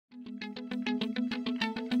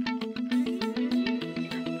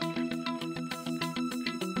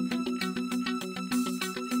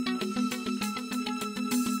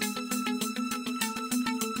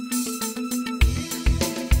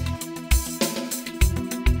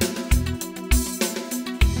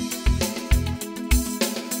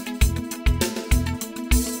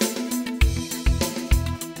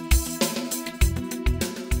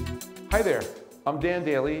Hi there, I'm Dan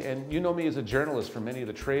Daly, and you know me as a journalist for many of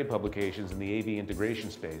the trade publications in the AV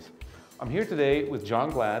integration space. I'm here today with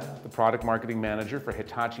John Glad, the Product Marketing Manager for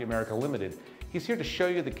Hitachi America Limited. He's here to show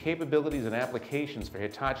you the capabilities and applications for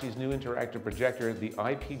Hitachi's new interactive projector, the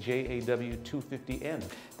IPJAW250N.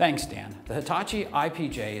 Thanks, Dan. The Hitachi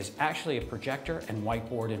IPJ is actually a projector and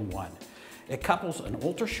whiteboard in one. It couples an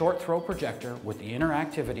ultra-short throw projector with the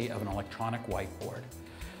interactivity of an electronic whiteboard.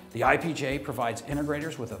 The IPJ provides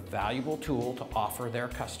integrators with a valuable tool to offer their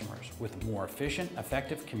customers with more efficient,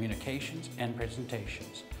 effective communications and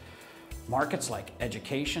presentations. Markets like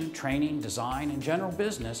education, training, design, and general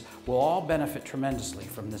business will all benefit tremendously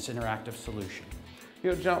from this interactive solution. You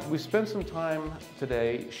know, John, we spent some time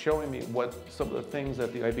today showing me what some of the things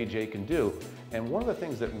that the IPJ can do, and one of the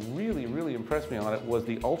things that really impressed me on it was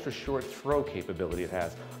the ultra-short throw capability it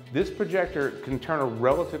has. This projector can turn a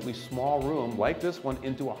relatively small room like this one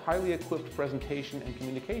into a highly equipped presentation and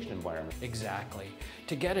communication environment. Exactly.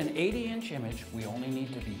 To get an 80-inch image, we only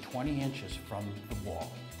need to be 20 inches from the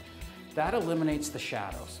wall. That eliminates the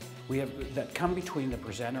shadows that come between the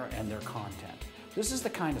presenter and their content. This is the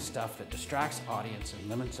kind of stuff that distracts audience and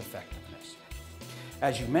limits effectiveness.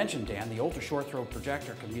 As you mentioned, Dan, the ultra-short throw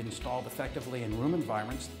projector can be installed effectively in room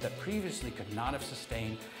environments that previously could not have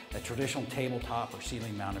sustained a traditional tabletop or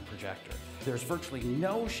ceiling-mounted projector. There's virtually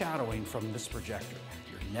no shadowing from this projector.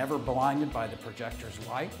 You're never blinded by the projector's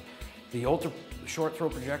light. The ultra-short throw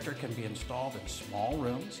projector can be installed in small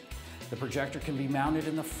rooms. The projector can be mounted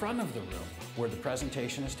in the front of the room where the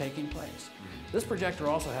presentation is taking place. This projector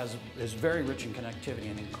also is very rich in connectivity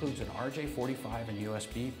and includes an RJ45 and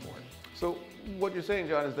USB port. So what you're saying,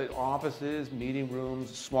 John, is that offices, meeting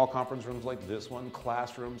rooms, small conference rooms like this one,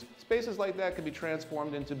 classrooms, spaces like that can be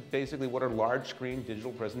transformed into basically what are large screen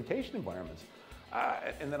digital presentation environments.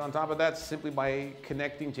 And then on top of that, simply by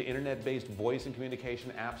connecting to internet-based voice and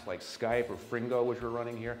communication apps like Skype or Fringo, which we're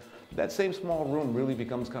running here, that same small room really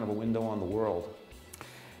becomes kind of a window on the world.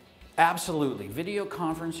 Absolutely. Video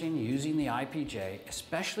conferencing using the IPJ,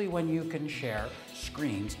 especially when you can share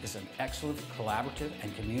screens, is an excellent collaborative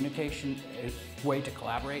and communication way to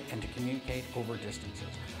collaborate and to communicate over distances.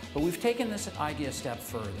 But we've taken this idea a step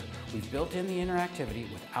further. We've built in the interactivity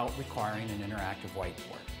without requiring an interactive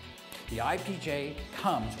whiteboard. The IPJ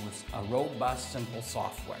comes with a robust, simple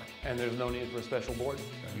software. And there's no need for a special board?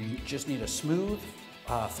 You just need a smooth,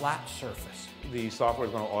 flat surface. The software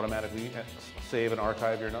is going to automatically save and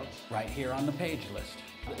archive your notes? Right here on the page list.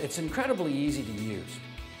 It's incredibly easy to use.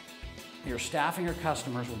 Your staff and your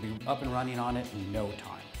customers will be up and running on it in no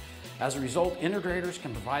time. As a result, integrators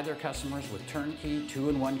can provide their customers with turnkey,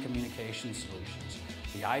 two-in-one communication solutions.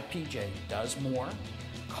 The IPJ does more,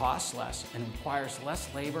 costs less, and requires less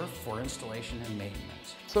labor for installation and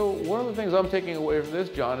maintenance. So one of the things I'm taking away from this,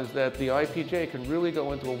 John, is that the IPJ can really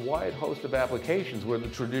go into a wide host of applications where the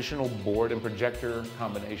traditional board and projector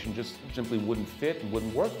combination just simply wouldn't fit and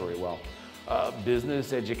wouldn't work very well.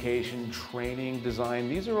 Business, education, training, design,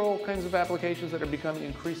 these are all kinds of applications that are becoming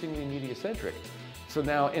increasingly media-centric. So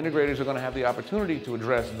now integrators are going to have the opportunity to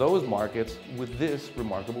address those markets with this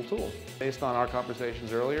remarkable tool. Based on our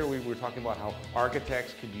conversations earlier, we were talking about how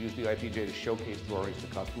architects could use the IPJ to showcase drawings to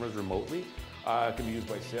customers remotely. It can be used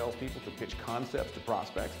by salespeople to pitch concepts to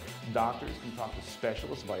prospects. Doctors can talk to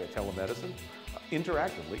specialists via telemedicine.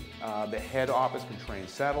 Interactively, the head office can train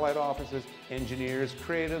satellite offices, engineers,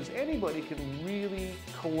 creatives. Anybody can really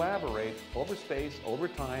collaborate over space, over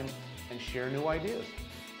time, and share new ideas.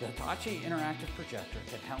 The Hitachi Interactive Projector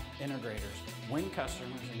can help integrators win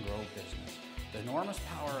customers and grow business. The enormous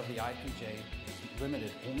power of the IPJ is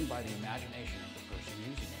limited only by the imagination of the person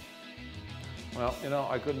using it. Well, you know,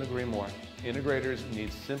 I couldn't agree more. Integrators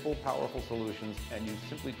need simple, powerful solutions, and you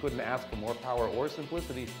simply couldn't ask for more power or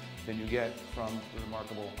simplicity than you get from the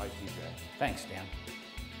remarkable IPJ. Thanks, Dan.